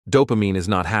Dopamine is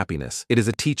not happiness. It is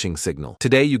a teaching signal.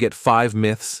 Today you get 5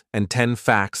 myths and 10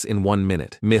 facts in 1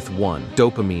 minute. Myth 1.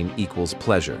 Dopamine equals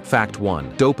pleasure. Fact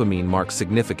 1. Dopamine marks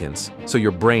significance, so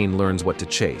your brain learns what to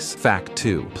chase. Fact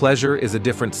 2. Pleasure is a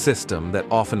different system that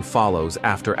often follows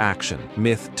after action.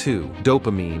 Myth 2.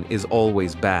 Dopamine is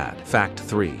always bad. Fact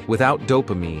 3. Without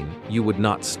dopamine, you would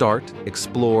not start,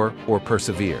 explore, or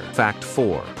persevere. Fact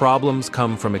 4. Problems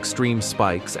come from extreme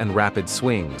spikes and rapid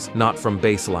swings, not from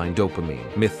baseline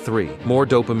dopamine. Myth 3. More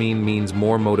dopamine means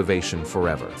more motivation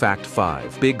forever. Fact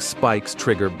 5. Big spikes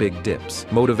trigger big dips.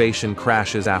 Motivation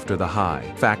crashes after the high.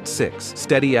 Fact 6.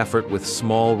 Steady effort with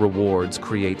small rewards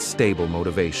creates stable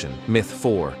motivation. Myth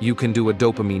 4. You can do a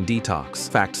dopamine detox.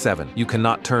 Fact 7. You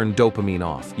cannot turn dopamine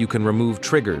off. You can remove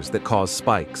triggers that cause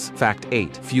spikes. Fact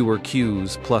 8. Fewer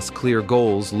cues plus clear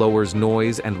goals lowers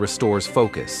noise and restores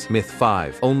focus. Myth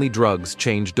 5. Only drugs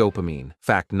change dopamine.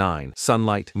 Fact 9.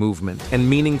 Sunlight, movement, and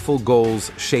meaningful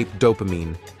goals shape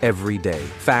dopamine every day.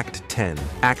 Fact 10.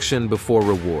 Action before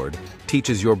reward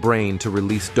teaches your brain to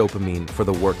release dopamine for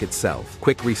the work itself.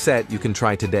 Quick reset you can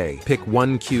try today. Pick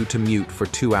one cue to mute for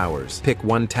 2 hours. Pick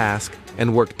one task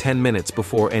and work 10 minutes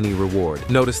before any reward.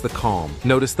 Notice the calm.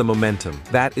 Notice the momentum.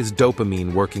 That is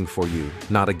dopamine working for you,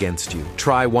 not against you.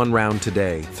 Try 1 round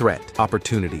today. Threat,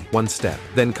 opportunity, 1 step.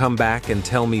 Then come back and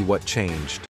tell me what changed.